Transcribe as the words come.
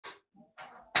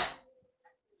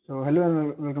So hello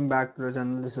and welcome back to the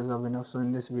channel. This is Abhinav. So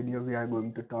in this video we are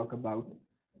going to talk about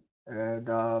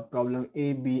the problem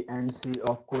A, B and C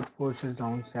of Codeforces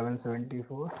round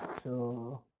 774.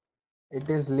 So it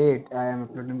is late. I am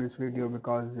uploading this video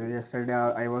because yesterday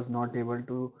I was not able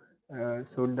to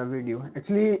shoot the video.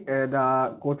 Actually,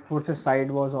 the Codeforces side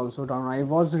was also down. I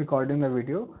was recording the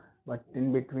video, but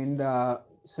in between the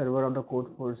server of the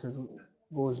Codeforces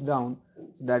goes down. So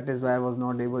that is why I was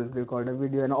not able to record a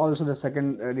video. And also the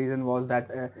second reason was that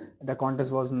the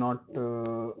contest was not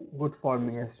good for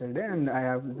me yesterday, and I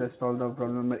have just solved the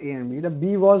problem number A and B. The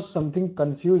B was something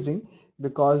confusing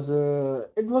because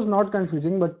it was not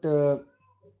confusing, but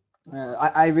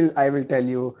I will tell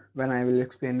you when I will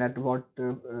explain that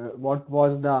what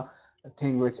was the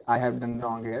thing which I have done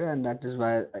wrong here, and that is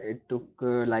why it took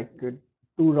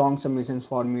two wrong submissions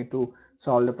for me to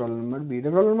solve the problem number B.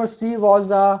 The problem number C was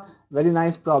a very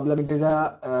nice problem. It is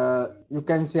a you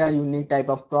can say a unique type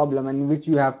of problem in which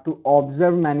you have to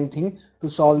observe many things to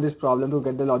solve this problem, to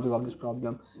get the logic of this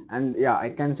problem. And yeah, I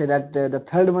can say that the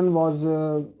third one was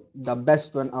the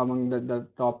best one among the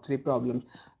top three problems.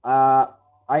 uh,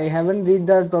 I haven't read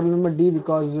the problem number D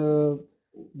because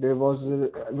there was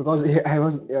because I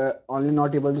was only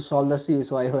not able to solve the C,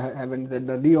 so I haven't read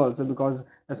the D also because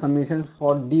the summations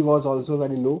for D was also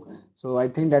very low. So I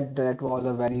think that that was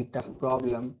a very tough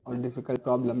problem or difficult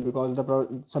problem because the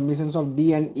summations of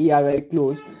D and E are very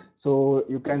close. So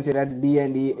you can say that D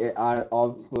and E are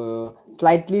of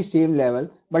slightly same level.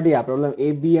 But yeah, problem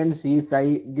A, B and C, if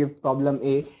I give problem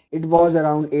A, it was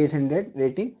around 800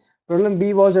 rating. Problem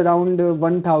B was around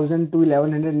 1000 to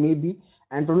 1100 maybe,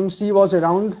 and problem C was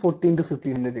around 14 to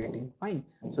 1500 rating. Fine.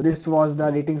 So this was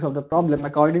the ratings of the problem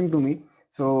according to me.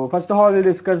 So first of all, we'll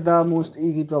discuss the most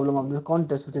easy problem of the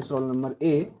contest, which is problem number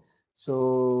A.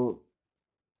 So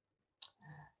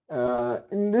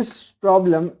in this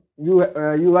problem, you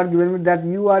are given with that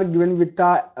you are given with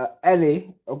a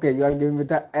array. Okay, you are given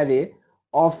with an array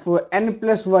of n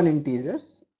plus 1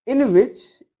 integers, in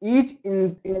which each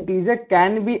integer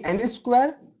can be n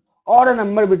square or a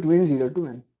number between 0 to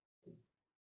n.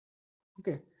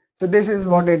 Okay, so this is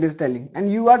what it is telling, and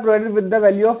you are provided with the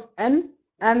value of n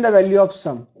and the value of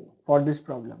sum for this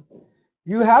problem.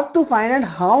 You have to find out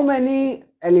how many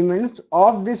elements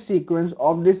of this sequence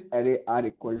of this array are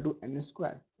equal to n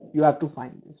square. You have to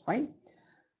find this. Fine.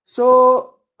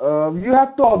 So you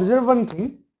have to observe one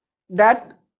thing,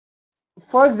 that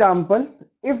for example,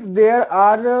 if there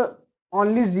are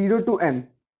only 0 to n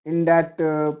in that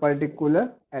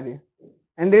particular array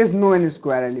and there is no n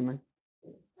square element,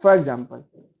 for example,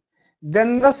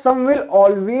 then the sum will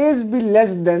always be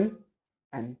less than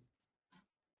n.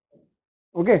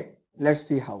 Okay, let's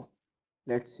see how.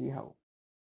 Let's see how.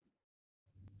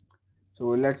 So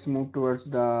let's move towards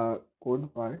the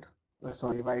code part.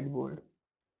 Sorry, whiteboard.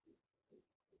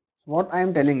 So what I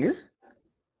am telling is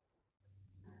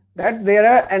that there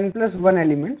are n plus 1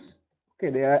 elements.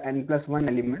 Okay, there are n plus 1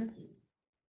 elements.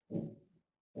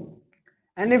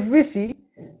 And if we see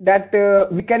that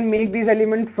we can make these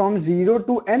elements from 0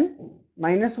 to n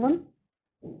minus 1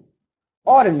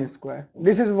 or n square.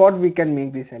 This is what we can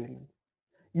make this element.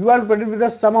 You are provided with the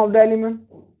sum of the element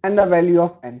and the value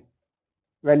of n.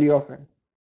 Value of n.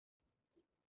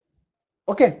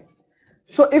 Okay.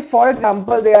 So if for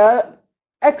example there are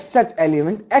x such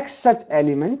element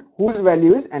whose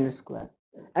value is n square,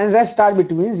 and rest are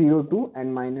between 0 to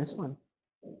n minus 1.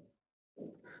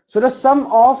 So the sum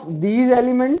of these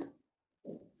elements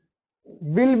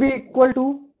will be equal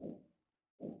to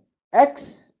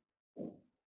x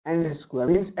n square,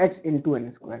 means x into n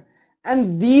square,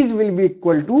 and these will be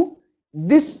equal to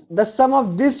this. The sum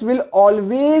of this will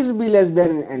always be less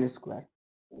than n square,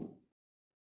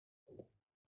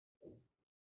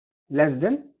 less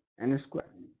than n square,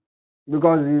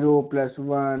 because 0 plus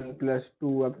 1 plus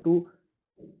 2 up to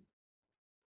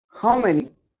how many,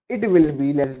 it will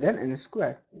be less than n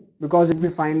square, because if we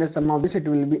find the sum of this, it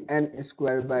will be n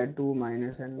square by 2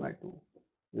 minus n by 2,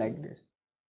 like this.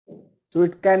 So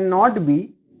it cannot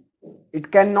be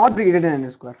greater than n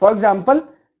square. For example,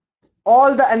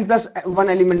 all the n plus 1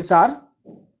 elements are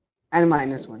n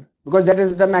minus 1, because that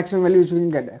is the maximum value which we can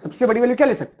get. सबसे बड़ी value क्या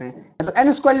ले सकते हैं, या तो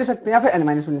n square ले सकते हैं या फिर n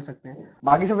minus 1 ले सकते हैं,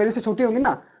 बाकी सब वैल्यू से छोटी होंगी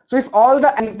ना. So if all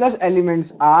the n plus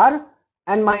elements are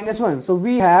n minus 1, so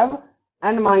we have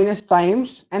n minus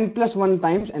times n plus 1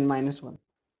 times n minus 1.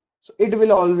 So it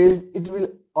will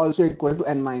also equal to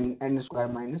n square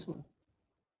minus 1.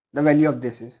 The value of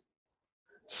this is.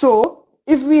 So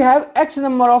if we have x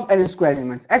number of n square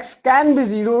elements, x can be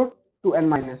 0 to n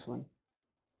minus 1.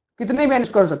 कितने भी n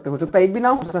square हो सकते हैं एक भी ना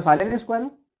हो सकता, सारे n स्क्वायर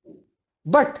हो.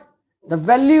 But the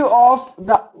value of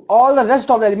all the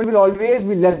rest of the element will always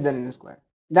be less than n square.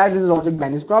 That is the logic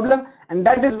behind this problem, and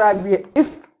that is why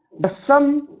if the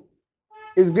sum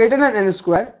is greater than n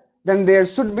square, then there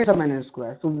should be some n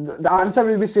square. So the answer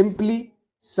will be simply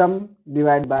sum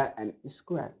divided by n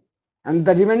square, and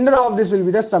the remainder of this will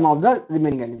be the sum of the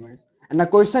remaining elements, and the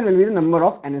question will be the number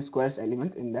of n squares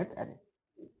elements in that array.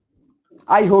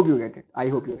 I hope you get it. I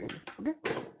hope you get it. Okay.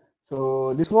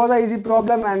 So this was an easy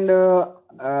problem, and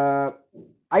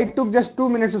I took just 2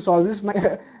 minutes to solve this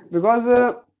because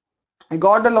I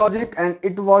got the logic and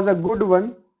it was a good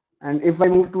one. And if I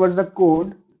move towards the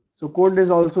code, so code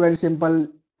is also very simple.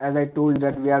 As I told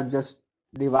that we have just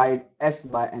divide s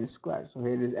by n square. So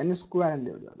here is n square and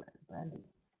there is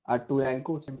a 2-line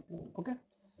code. Okay.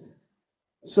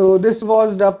 So this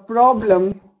was the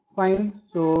problem. Fine.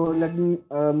 So let me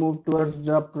move towards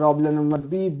the problem number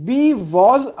B. B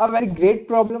was a very great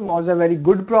problem, was a very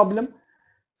good problem.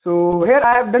 So here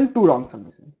I have done two wrong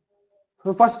summations.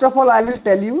 So first of all, I will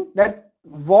tell you that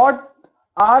what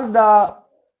are the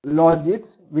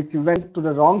logics which went to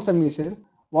the wrong summations,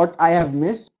 what I have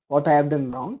missed, what I have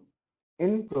done wrong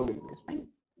in proving this. Fine.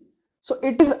 So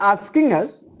it is asking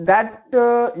us that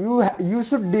you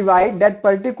should divide that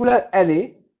particular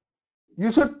array.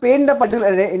 You should paint the particular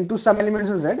array into some elements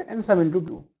in red and some into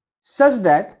blue, such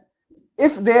that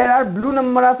if there are blue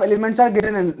number of elements are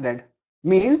greater than red,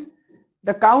 means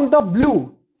the count of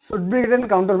blue should be greater than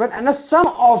count of red, and the sum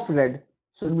of red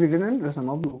should be greater than the sum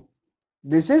of blue.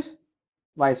 This is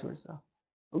vice versa.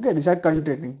 Okay, these are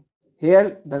contradicting.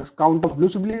 Here the count of blue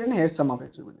should be greater than here sum of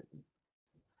red should be greater.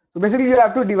 So basically you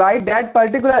have to divide that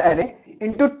particular array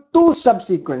into two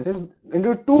subsequences,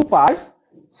 into two parts,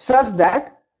 such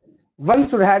that one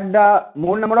should have the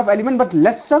more number of elements but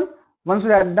less sum, one should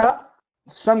have the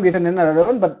sum greater than another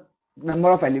one but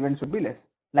number of elements should be less,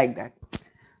 like that.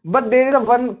 But there is a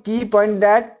one key point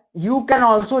that you can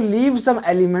also leave some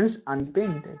elements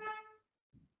unpainted.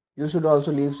 You should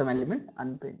also leave some element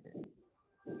unpainted.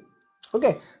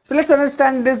 Okay, so let's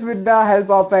understand this with the help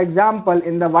of an example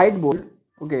in the whiteboard.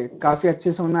 Okay, काफी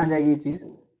अच्छे समझ में आ जाएगी ये चीज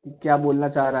कि क्या बोलना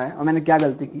चाह रहा है और मैंने क्या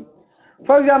गलती की.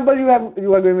 For example,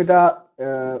 you are going with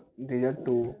a digit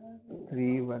 2,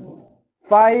 3, 1,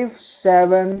 5,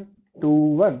 7, 2,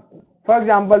 1. For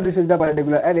example, this is the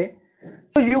particular array.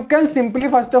 So you can simply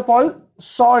first of all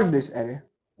sort this array.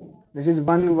 This is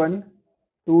 1, 1,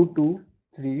 2, 2,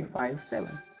 3, 5,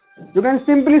 7. You can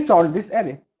simply sort this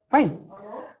array. Fine.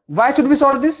 Why should we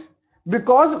sort this?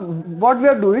 Because what we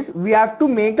have to do is we have to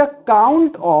make the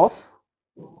count of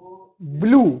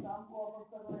blue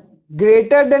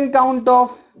greater than count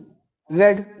of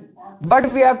red,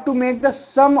 but we have to make the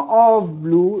sum of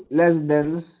blue less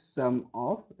than sum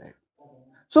of red.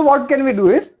 So what can we do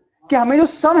is कि हमें जो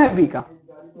sum है b का,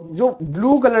 जो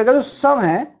blue color का जो sum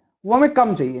है वो हमें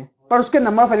कम चाहिए पर उसके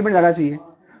number of elements ज्यादा चाहिए.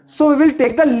 So we will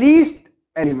take the least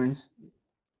elements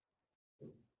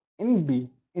in b,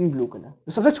 in blue color.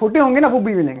 जो सबसे छोटे होंगे ना वो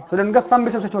b मिलेंगे, so उनका sum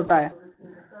भी सबसे छोटा है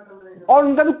और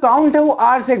उनका जो count है वो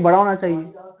r से एक बड़ा होना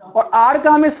चाहिए और r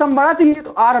का हमें सम बड़ा चाहिए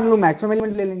तो r हम लोग मैक्सिमम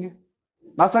एलिमेंट ले लेंगे.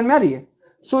 बात समझ में आ रही है?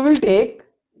 So will take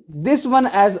this one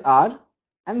as r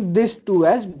and this to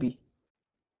as b.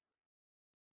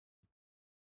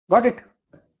 Got it?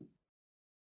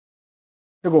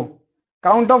 देखो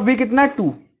काउंट ऑफ b कितना है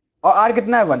 2 और r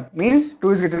कितना है 1, means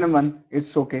 2 is greater than 1.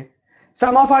 It's okay.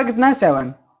 Some of r कितना है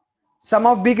 7, सम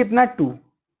ऑफ b कितना है 2.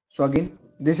 So again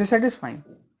this is satisfying.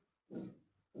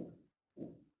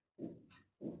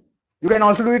 You can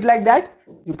also do it like that.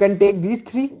 You can take these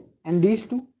 3 and these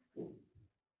 2.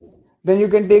 Then you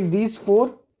can take these 4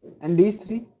 and these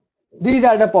 3. These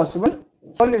are the possible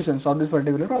solutions of this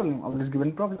particular problem, of this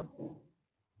given problem.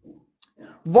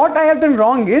 What I have done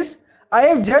wrong is I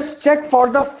have just checked for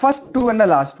the first 2 and the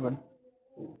last one.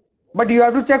 But you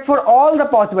have to check for all the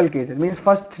possible cases. Means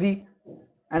first 3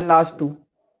 and last 2.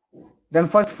 Then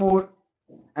first 4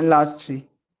 and last 3.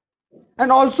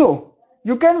 And also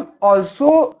you can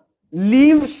also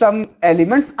leave some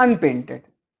elements unpainted,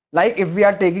 like if we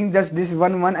are taking just this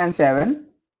 1, 1 and 7,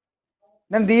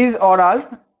 then these are all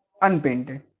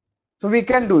unpainted, so we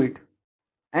can do it.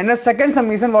 And the second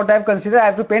summation what I have considered, I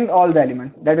have to paint all the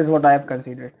elements. That is what I have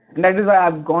considered, and that is why I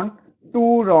have gone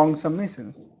 2 wrong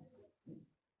summations.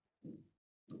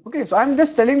 Okay, so I am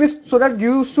just telling this so that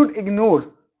you should ignore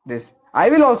this. I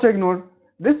will also ignore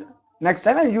this next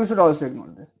time and you should also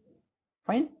ignore this.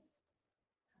 Fine.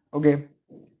 Okay,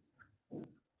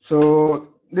 so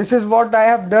this is what I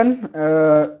have done.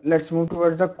 Let's move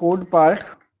towards the code part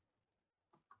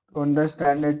to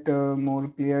understand it more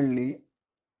clearly.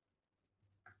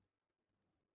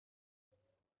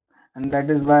 And that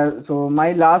is why, so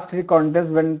my last 3 contests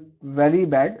went very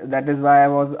bad. That is why I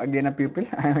was again a pupil.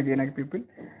 I am again a pupil.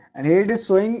 And here it is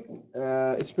showing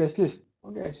specialist.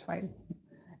 Okay, it's fine.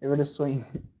 If it is showing.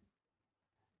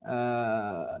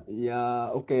 Yeah,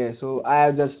 okay. So I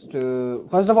have just,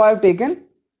 first of all, I have taken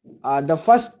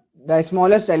the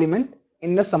smallest element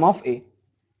in the sum of A,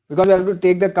 because we have to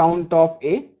take the count of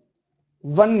A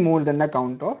one more than the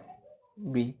count of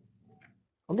B.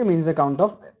 Okay, means the count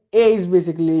of A is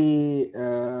basically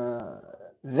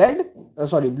red,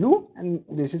 sorry, blue, and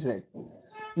this is red.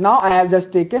 Now I have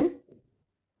just taken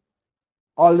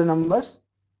all the numbers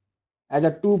as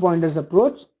a two pointers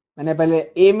approach. मैंने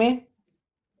पहले A में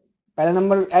पहला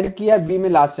number add किया, B में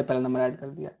last से पहला number add कर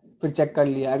दिया, फिर चेक कर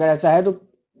लिया, अगर ऐसा है तो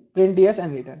print yes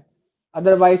and return.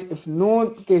 Otherwise, if no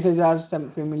cases are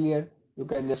familiar, you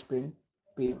can just print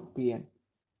PN,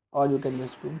 or you can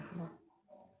just print no.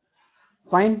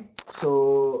 Fine.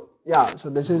 So yeah, so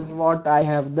this is what I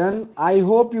have done. I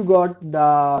hope you got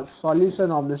the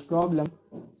solution of this problem.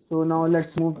 So now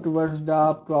let's move towards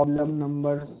the problem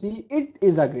number C. It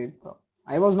is a great problem.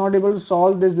 I was not able to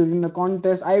solve this during the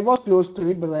contest. I was close to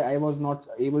it, but I was not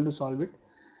able to solve it.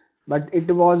 But it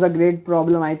was a great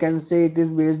problem. I can say it is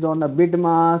based on the bit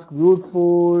mask, brute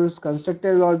force,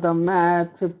 constructed algorithm, math,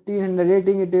 1500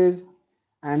 rating it is,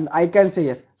 and I can say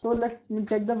yes. So let me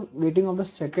check the rating of the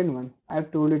second one. I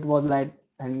have told it was like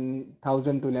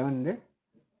 1000 to 1100.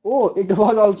 Oh, it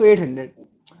was also 800.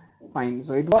 Fine.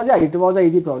 So it was, yeah, it was a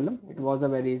easy problem. It was a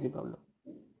very easy problem.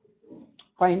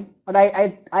 Fine. But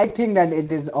I think that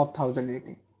it is of 1000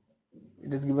 rating.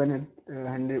 It is given at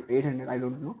 100, 800. I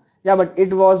don't know. Yeah, but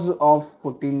it was of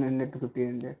 1400 to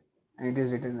 1500, and it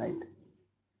is written right.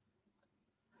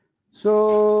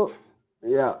 So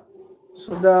yeah.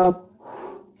 So the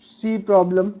C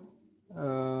problem,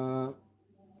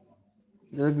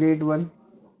 is a great one,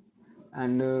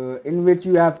 and in which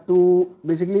you have to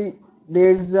basically, there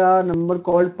is a number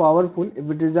called powerful if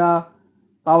it is a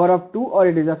power of 2 or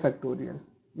it is a factorial.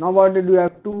 Now what you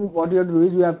have to do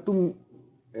is you have to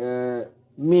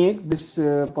make this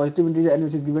positive integer n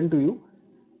which is given to you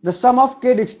the sum of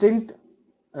k distinct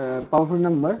powerful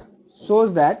numbers,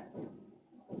 shows that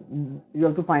you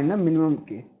have to find the minimum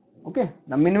k. Okay,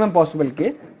 the minimum possible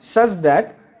k, such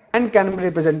that n can be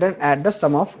represented at the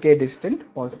sum of k distinct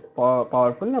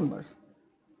powerful numbers.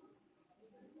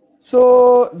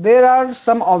 So there are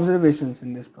some observations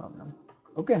in this problem.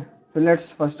 Okay, so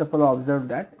let's first of all observe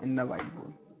that in the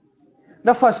whiteboard.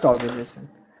 The first observation,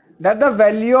 that the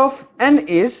value of n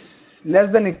is less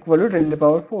than equal to 10 to the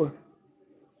power 4.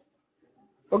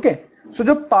 Okay, so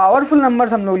जो powerful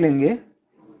numbers हम लोग लेंगे,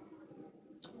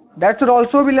 that should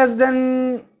also be less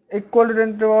than equal to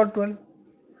 10 to the power 12.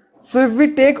 So if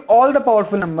we take all the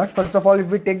powerful numbers, first of all, if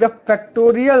we take the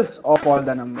factorials of all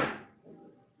the numbers,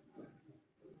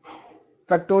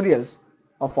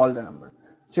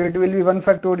 so it will be 1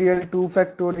 factorial, 2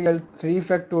 factorial, 3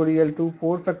 factorial,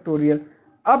 4 factorial,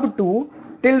 up to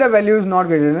till the value is not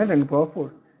greater than 10 to the power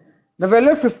 4. The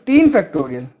value of 15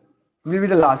 factorial will be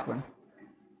the last one,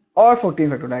 or 14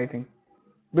 factorial, I think,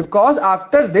 because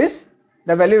after this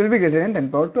the value will be greater than 10 to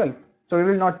the power 12. So we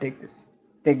will not take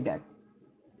that.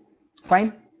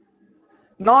 Fine.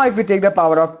 Now if we take the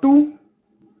power of 2,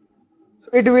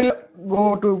 it will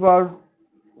go to power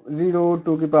 0, 2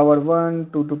 to the power 1,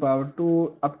 2 to the power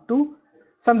 2, up to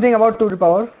something about 2 to the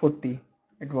power 40.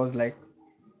 It was like,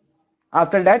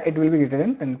 after that it will be greater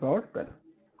than 10 to the power 12.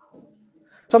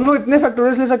 So हम लोग इतने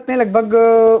factorials ले सकते हैं, लगभग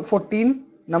 14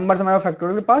 numbers हमारे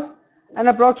factorial के पास, and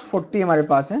approx 40 हमारे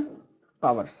पास है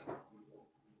powers.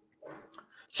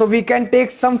 So we can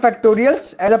take some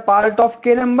factorials as a part of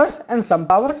k numbers and some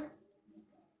power.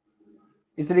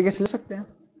 इस तरीके से ले सकते हैं.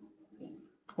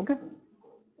 ओके,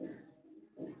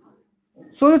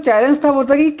 सो जो चैलेंज था वो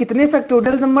था कि कितने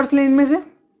फैक्टोरियल नंबर्स लें, इनमें से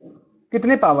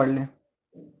कितने पावर लें.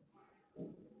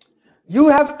 You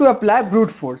have to apply brute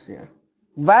force here.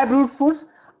 Why brute force?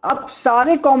 आप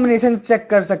सारे कॉम्बिनेशन चेक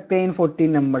कर सकते हैं इन 14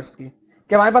 नंबर्स के,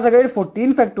 कि हमारे पास अगर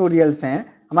 14 फैक्टोरियल्स हैं,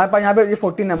 हमारे पास यहाँ पे ये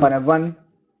 14 नंबर है 1,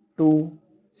 2,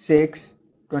 6,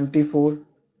 24,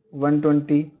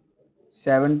 120,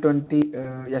 720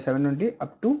 या 720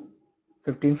 up to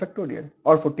 15 factorial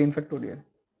or 14 factorial.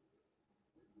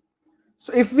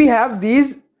 So if we have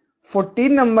these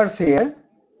 14 numbers here,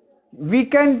 we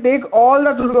can take all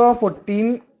the to the power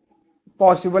 14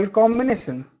 possible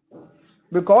combinations,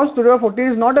 because to the power 14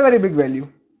 is not a very big value.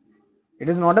 It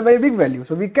is not a very big value,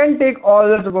 so we can take all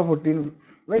the to the power 14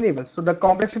 variables. So the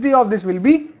complexity of this will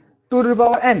be 2 to the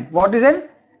power n. What is n?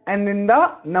 And in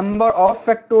the number of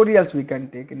factorials we can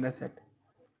take in the set.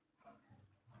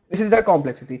 This is the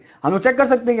complexity. हम लोग check कर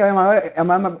सकते हैं कि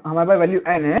हमारे पास value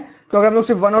n है, तो अगर हम लोग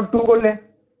सिर्फ 1 और 2 को लें,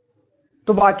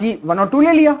 तो बाकी 1 और 2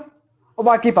 ले लिया, और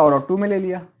बाकी पावर ऑफ 2 में ले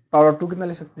लिया। पावर ऑफ 2 कितना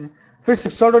ले सकते हैं, फिर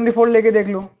 6 और 24 लेके देख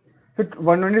लो, फिर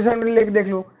 127 लेके देख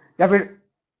लो, या फिर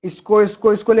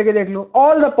इसको लेके देख लो।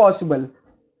 All the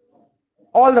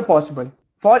possible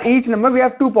for each number we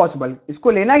have 2 possible.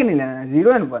 इसको लेना है कि नहीं लेना है,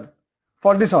 0 and 1।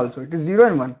 For this also it is 0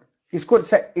 and 1। इसको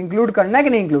इंक्लूड करना है कि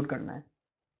नहीं इंक्लूड करना है।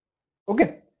 ओके,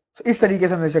 तो इस तरीके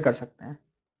से हम इसे कर सकते हैं,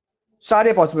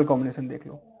 सारे पॉसिबल कॉम्बिनेशन देख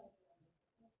लो।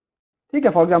 ठीक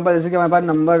है, फॉर एग्जाम्पल जैसे कि हमारे पास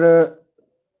नंबर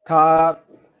था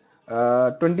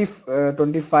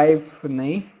 25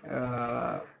 नहीं,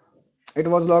 it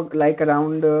was like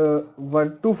around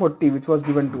 240 which was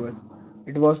given to us.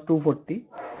 It was 240.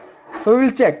 So we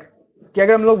will check कि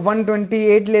अगर हम लोग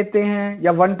 128 लेते हैं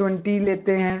या 120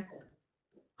 लेते हैं,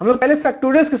 हम लोग पहले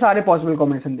फैक्टोरियल्स के सारे पॉसिबल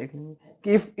कॉम्बिनेशन देख लेंगे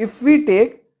कि if we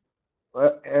take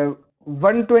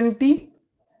 120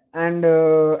 and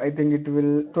I think it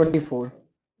will 24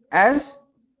 as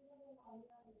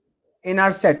in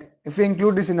our set. If we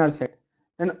include this in our set,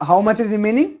 then how much is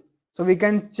remaining? So we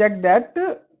can check that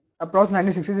approx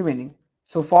 96 is remaining.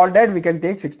 So for that we can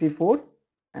take 64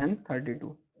 and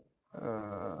 32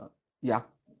 yeah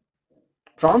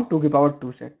from 2 की power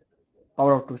 2 set,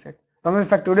 power of 2 set। तो हमें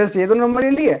factorial ये दो number ले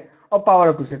लिए और power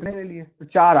of 2 से इतने ले लिए, तो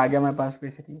 4 आ गया हमारे पास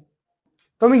बेसिकली।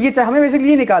 तो हमें बेसिकली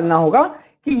ये निकालना होगा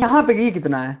कि यहाँ पे ये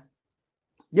कितना है,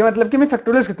 ये मतलब कि हमें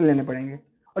फैक्टोरियल्स कितने लेने पड़ेंगे,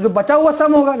 और जो बचा हुआ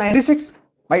सम होगा 96।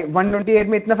 भाई 128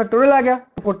 में इतना फैक्टोरियल आ गया,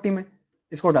 240 में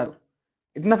इसको डालो,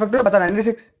 इतना फैक्टोरियल बचा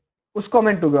 96, उसको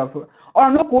हमें 2 की पावर। और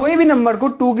हम लोग कोई भी नंबर को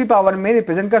 2 की पावर में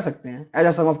रिप्रेजेंट कर सकते हैं एज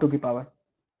अ सम ऑफ 2 की power,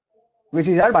 which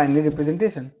is are binary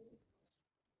representation,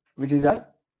 which is our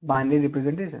binary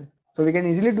representation. So we can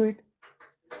easily do it.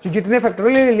 कि जितने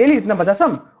फैक्टोरियल ले ली, जितना बचा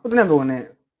सम, उतने हम लोगों ने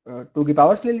 2 की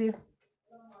पावर्स ले लिए।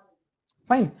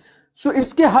 फाइन। सो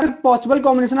इसके हर पॉसिबल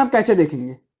कॉम्बिनेशन आप कैसे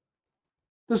देखेंगे,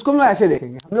 तो इसको हम लोग ऐसे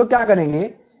देखेंगे। हम लोग क्या करेंगे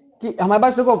कि हमारे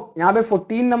पास देखो यहाँ पे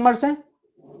 14 नंबर्स हैं,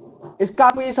 इसका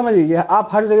आप ये समझ लीजिए, आप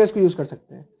हर जगह इसको यूज कर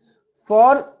सकते हैं।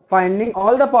 For finding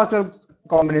all the possible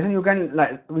combination you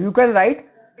can write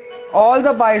all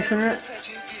the binary,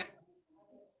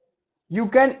 you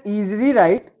can easily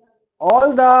write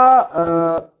all the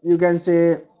you can say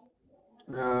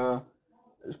uh,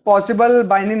 possible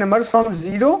binary numbers from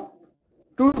 0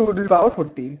 to 2 to the power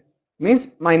 14 means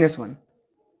 -1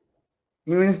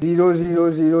 means 0 0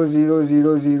 0 0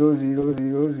 0 0 0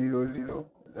 0 0 0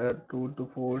 2 to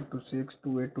 4 to 6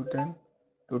 to 8 to 10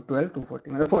 to 12 to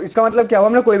 14। मतलब इसका मतलब क्या हुआ,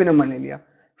 हमने कोई भी number ले लिया,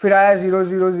 फिर आया 0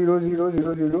 0 0 0 0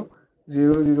 0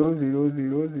 0 0 0 0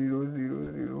 0 0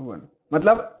 0 1,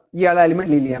 मतलब ये वाला एलिमेंट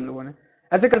ले लिया हम लोगों ने।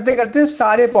 ऐसे करते करते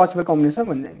सारे पॉसिबल कॉम्बिनेशन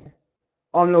बन जाएंगे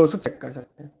और हम लोग उसको चेक कर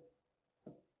सकते हैं।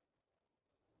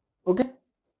 ओके,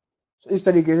 इस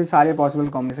तरीके से सारे पॉसिबल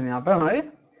कॉम्बिनेशन यहाँ पर हमारे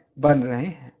बन रहे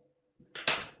हैं।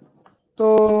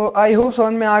 तो आई होप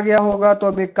समझ में आ गया होगा। तो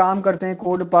अब एक काम करते हैं,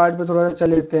 कोड पार्ट पे थोड़ा सा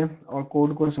चले लेते हैं और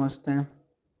कोड को समझते हैं।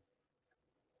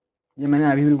 ये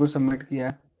मैंने अभी बिल्कुल सबमिट किया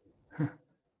है।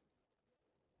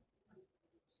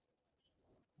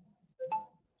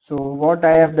 So what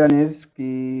I have done is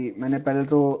कि मैंने पहले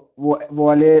तो वो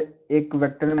वाले एक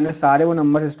वेक्टर में मैंने सारे वो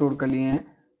नंबर स्टोर कर लिए हैं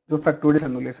जो फैक्टोरियल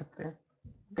हम लोग ले सकते हैं।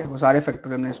 ओके, वो सारे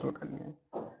फैक्टोरियल मैंने स्टोर कर लिए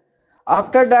हैं।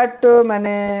 आफ्टर दैट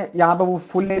मैंने यहाँ पर वो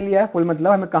फुल ले लिया है। फुल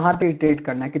मतलब हमें कहाँ तक इटरेट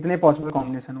करना है, कितने पॉसिबल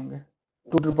कॉम्बिनेशन होंगे,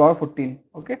 2 टू पावर 14।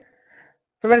 ओके,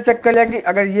 फिर मैंने चेक कर लिया कि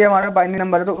अगर ये हमारा बाइनरी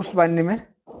नंबर है तो उस बाइनरी में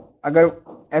अगर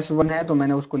S1 है तो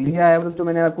मैंने उसको लिया है, मतलब जो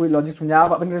मैंने कोई लॉजिक समझा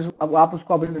अब आप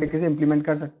उसको अपने तरीके से इंप्लीमेंट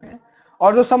कर सकते हैं।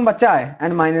 और जो सम बचा है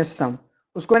एन माइनस सम,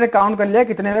 उसको मैंने काउंट कर लिया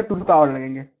कितने में 2 की पावर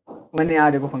लगेंगे। मैंने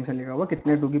यहाँ देखो फंक्शन लिखा हुआ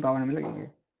कितने 2 की पावर में लगेंगे,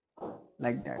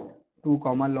 like that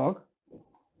 2 log।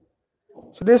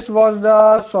 So this was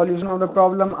the solution of the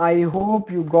problem. I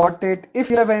hope you got it.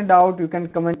 If you have any doubt, you can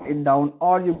comment it down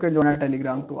or you can join our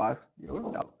Telegram to ask your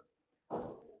doubt.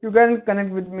 You can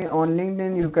connect with me on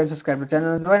LinkedIn. You can subscribe to the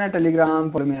channel, join our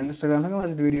Telegram, follow me on Instagram. Thank you for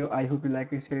watching the video. I hope you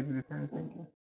like it, share it with your friends. Thank you.